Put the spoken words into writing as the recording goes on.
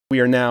We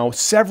are now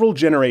several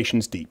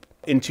generations deep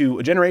into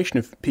a generation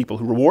of people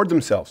who reward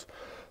themselves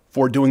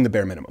for doing the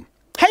bare minimum.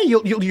 Hey,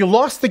 you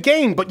lost the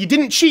game, but you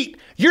didn't cheat.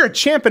 You're a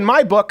champ in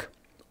my book,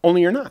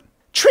 only you're not.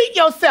 Treat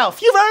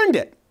yourself. You've earned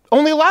it.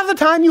 Only a lot of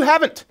the time you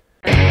haven't.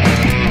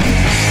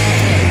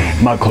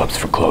 My club's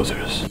for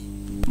closers.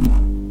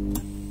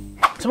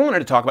 So I wanted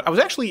to talk about, I was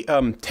actually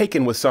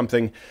taken with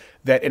something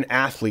that an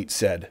athlete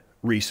said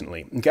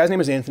recently. The guy's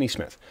name is Anthony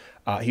Smith.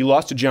 He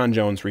lost to John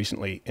Jones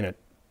recently in a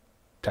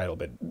title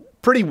bid.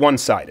 Pretty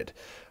one-sided.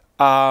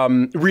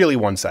 Really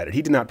one-sided.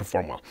 He did not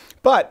perform well.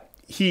 But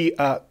he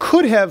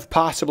could have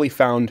possibly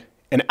found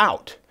an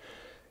out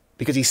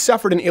because he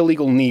suffered an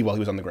illegal knee while he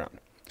was on the ground.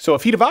 So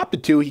if he'd have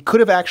opted to, he could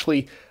have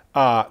actually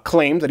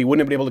claimed that he wouldn't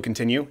have been able to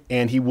continue,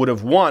 and he would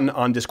have won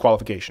on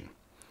disqualification.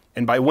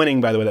 And by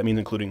winning, by the way, that means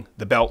including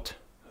the belt,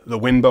 the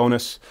win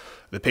bonus,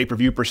 the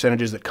pay-per-view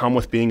percentages that come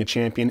with being a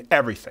champion,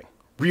 everything.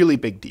 Really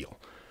big deal.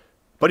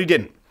 But he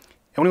didn't.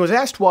 And when he was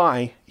asked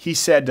why, he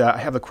said, I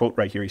have the quote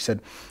right here, he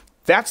said,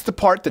 "That's the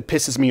part that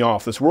pisses me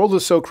off. This world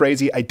is so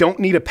crazy. I don't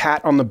need a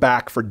pat on the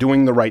back for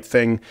doing the right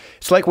thing.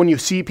 It's like when you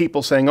see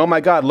people saying, oh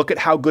my God, look at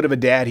how good of a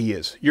dad he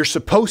is. You're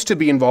supposed to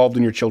be involved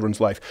in your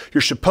children's life.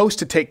 You're supposed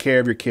to take care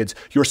of your kids.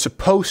 You're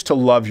supposed to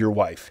love your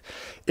wife."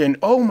 And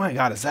oh my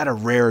God, is that a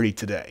rarity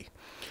today?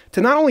 To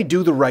not only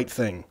do the right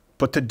thing,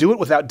 but to do it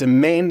without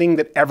demanding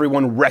that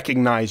everyone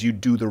recognize you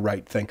do the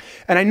right thing.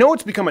 And I know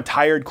it's become a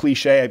tired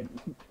cliche.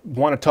 I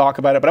want to talk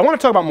about it, but I want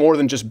to talk about more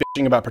than just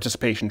bitching about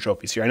participation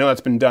trophies here. I know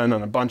that's been done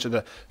on a bunch of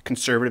the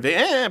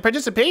conservative,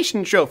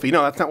 participation trophy.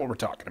 No, that's not what we're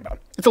talking about.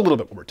 It's a little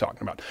bit what we're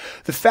talking about.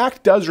 The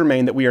fact does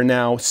remain that we are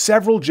now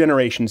several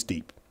generations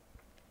deep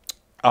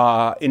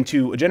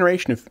into a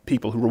generation of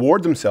people who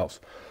reward themselves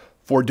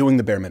for doing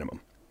the bare minimum.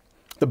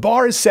 The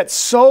bar is set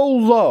so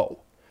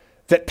low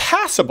that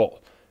passable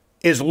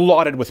is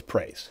lauded with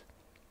praise.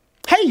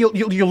 Hey,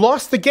 you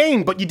lost the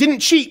game, but you didn't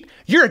cheat.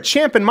 You're a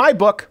champ in my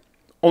book,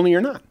 only you're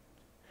not.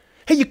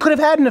 Hey, you could have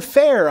had an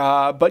affair,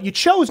 but you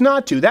chose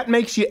not to. That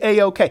makes you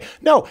A-okay.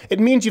 No, it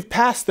means you've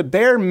passed the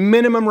bare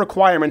minimum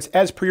requirements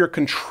as per your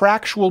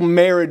contractual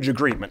marriage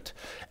agreement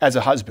as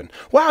a husband.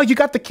 Wow, you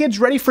got the kids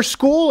ready for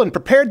school and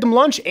prepared them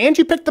lunch and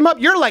you picked them up.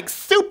 You're like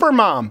super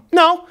mom.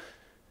 No,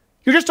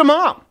 you're just a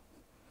mom.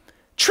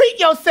 Treat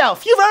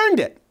yourself. You've earned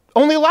it.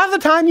 Only a lot of the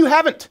time you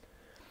haven't.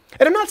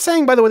 And I'm not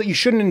saying, by the way, that you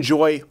shouldn't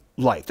enjoy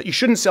life, that you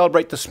shouldn't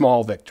celebrate the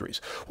small victories.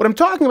 What I'm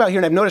talking about here,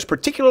 and I've noticed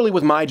particularly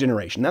with my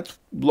generation, that's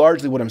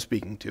largely what I'm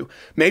speaking to,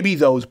 maybe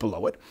those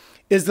below it,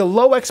 is the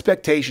low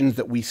expectations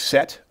that we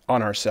set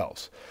on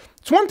ourselves.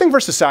 It's one thing for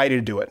society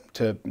to do it,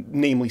 to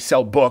namely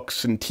sell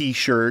books and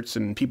T-shirts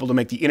and people to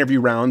make the interview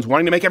rounds,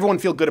 wanting to make everyone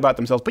feel good about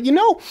themselves. But you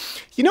know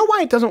why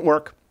it doesn't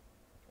work?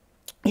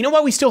 You know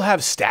why we still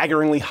have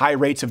staggeringly high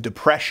rates of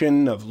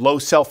depression, of low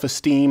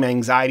self-esteem,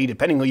 anxiety,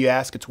 depending who you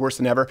ask, it's worse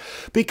than ever?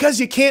 Because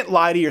you can't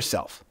lie to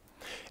yourself.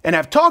 And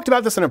I've talked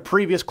about this in a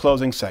previous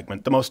closing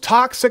segment. The most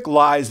toxic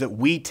lies that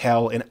we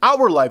tell in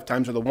our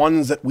lifetimes are the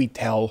ones that we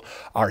tell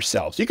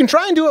ourselves. You can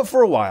try and do it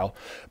for a while,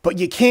 but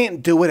you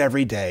can't do it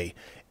every day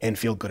and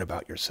feel good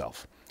about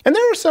yourself. And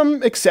there are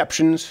some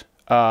exceptions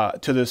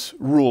to this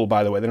rule,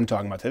 by the way, that I'm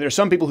talking about today. There are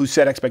some people who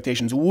set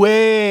expectations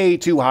way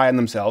too high on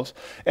themselves,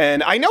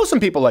 and I know some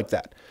people like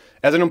that.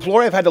 As an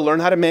employee, I've had to learn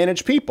how to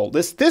manage people.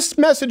 This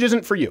message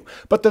isn't for you.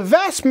 But the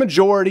vast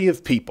majority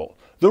of people,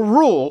 the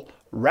rule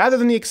rather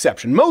than the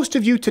exception, most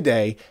of you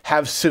today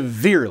have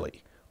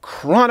severely,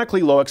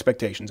 chronically low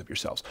expectations of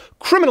yourselves,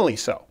 criminally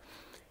so.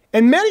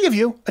 And many of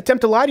you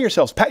attempt to lie to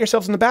yourselves, pat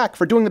yourselves in the back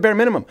for doing the bare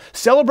minimum,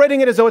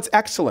 celebrating it as though it's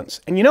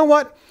excellence. And you know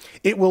what?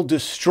 It will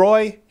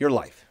destroy your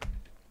life.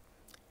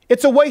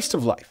 It's a waste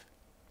of life.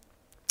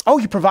 Oh,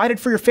 you provided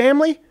for your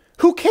family?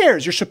 Who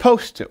cares? You're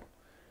supposed to.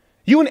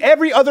 You and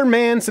every other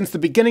man since the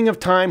beginning of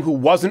time who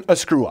wasn't a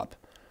screw-up.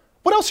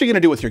 What else are you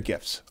going to do with your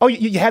gifts? Oh,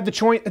 you had the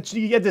choice.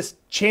 You had this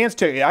chance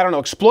to, I don't know,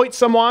 exploit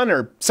someone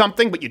or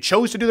something, but you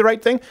chose to do the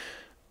right thing.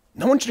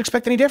 No one should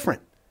expect any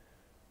different.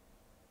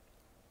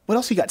 What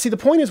else you got? See, the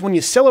point is when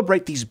you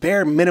celebrate these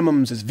bare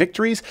minimums as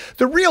victories,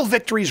 the real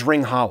victories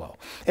ring hollow.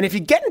 And if you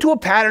get into a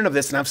pattern of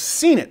this, and I've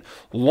seen it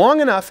long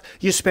enough,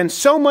 you spend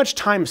so much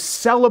time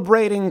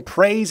celebrating,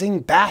 praising,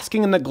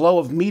 basking in the glow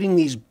of meeting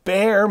these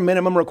bare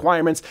minimum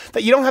requirements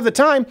that you don't have the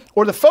time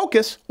or the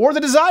focus or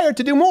the desire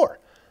to do more.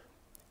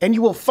 And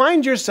you will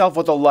find yourself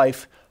with a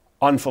life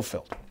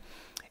unfulfilled.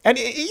 And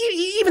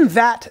even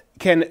that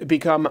can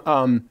become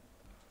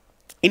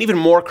an even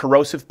more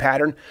corrosive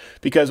pattern,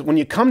 because when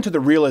you come to the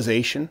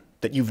realization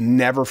that you've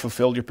never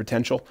fulfilled your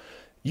potential,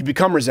 you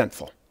become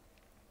resentful.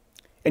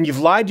 And you've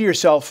lied to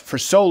yourself for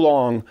so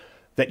long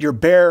that your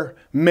bare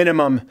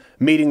minimum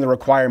meeting the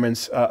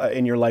requirements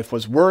in your life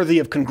was worthy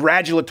of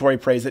congratulatory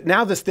praise, that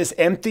now this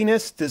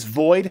emptiness, this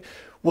void,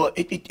 well,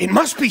 it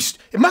must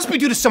be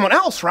due to someone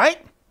else, right?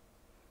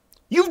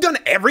 You've done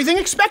everything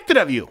expected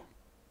of you,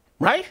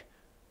 right?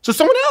 So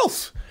someone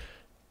else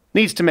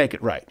needs to make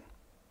it right.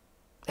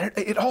 And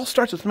it all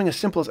starts with something as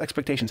simple as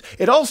expectations.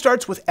 It all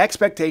starts with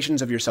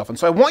expectations of yourself. And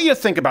so I want you to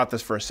think about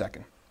this for a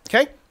second,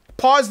 okay?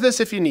 Pause this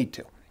if you need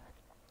to.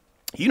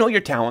 You know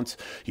your talents,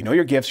 you know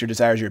your gifts, your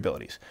desires, your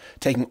abilities.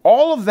 Taking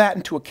all of that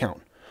into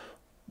account,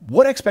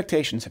 what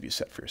expectations have you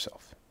set for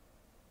yourself?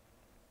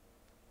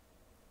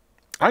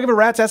 I don't give a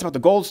rat's ass about the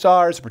gold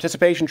stars, the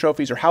participation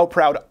trophies, or how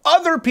proud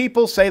other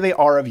people say they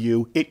are of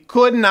you. It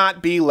could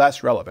not be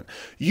less relevant.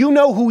 You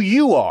know who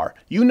you are.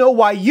 You know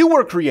why you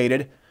were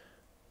created.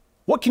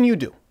 What can you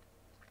do?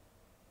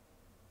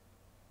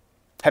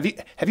 Have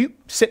you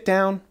sit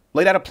down,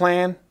 laid out a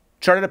plan,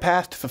 charted a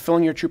path to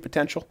fulfilling your true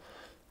potential?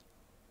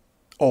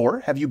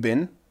 Or have you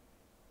been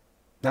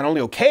not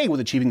only okay with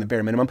achieving the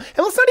bare minimum, and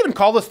let's not even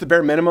call this the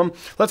bare minimum,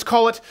 let's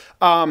call it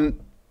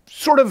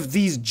sort of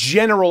these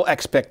general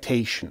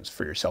expectations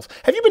for yourself.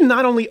 Have you been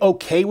not only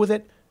okay with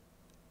it,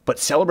 but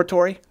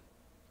celebratory?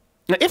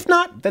 Now, if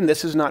not, then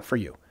this is not for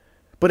you.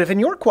 But if in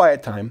your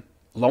quiet time,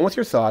 alone with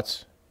your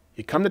thoughts,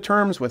 you come to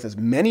terms with, as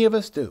many of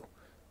us do,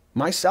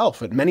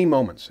 myself at many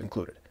moments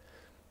included,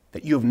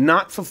 that you have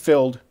not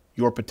fulfilled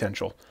your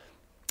potential.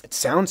 It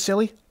sounds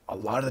silly. A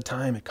lot of the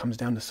time, it comes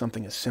down to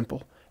something as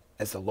simple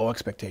as the low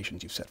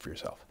expectations you've set for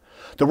yourself.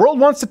 The world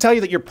wants to tell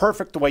you that you're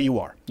perfect the way you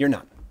are. You're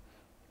not.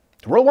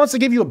 The world wants to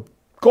give you a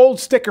gold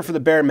sticker for the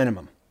bare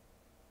minimum.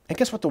 And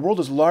guess what? The world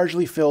is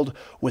largely filled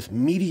with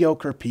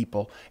mediocre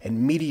people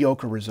and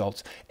mediocre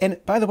results.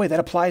 And by the way, that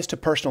applies to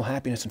personal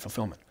happiness and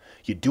fulfillment.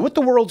 You do it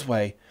the world's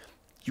way,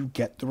 you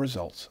get the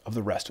results of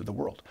the rest of the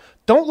world.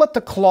 Don't let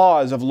the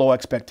claws of low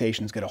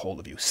expectations get a hold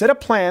of you. Set a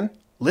plan,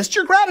 list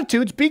your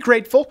gratitudes, be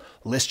grateful,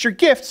 list your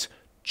gifts,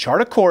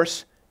 chart a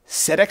course,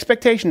 set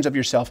expectations of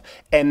yourself,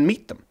 and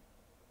meet them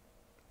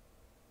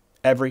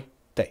every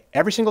day,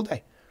 every single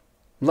day.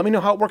 Let me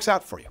know how it works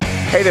out for you.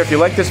 Hey there, if you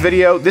like this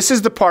video, this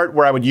is the part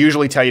where I would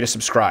usually tell you to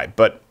subscribe,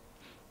 but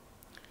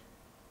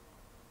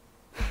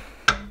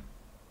I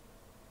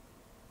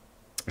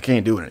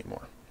can't do it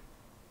anymore.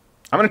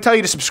 I'm going to tell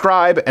you to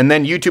subscribe, and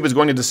then YouTube is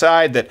going to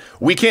decide that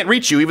we can't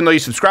reach you even though you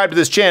subscribe to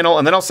this channel,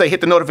 and then I'll say hit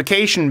the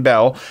notification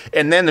bell,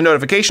 and then the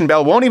notification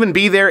bell won't even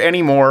be there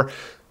anymore.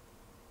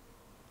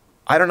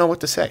 I don't know what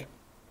to say.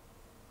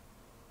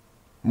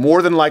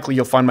 More than likely,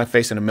 you'll find my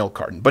face in a milk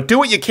carton. But do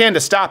what you can to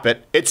stop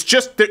it.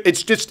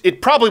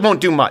 It probably won't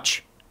do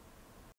much.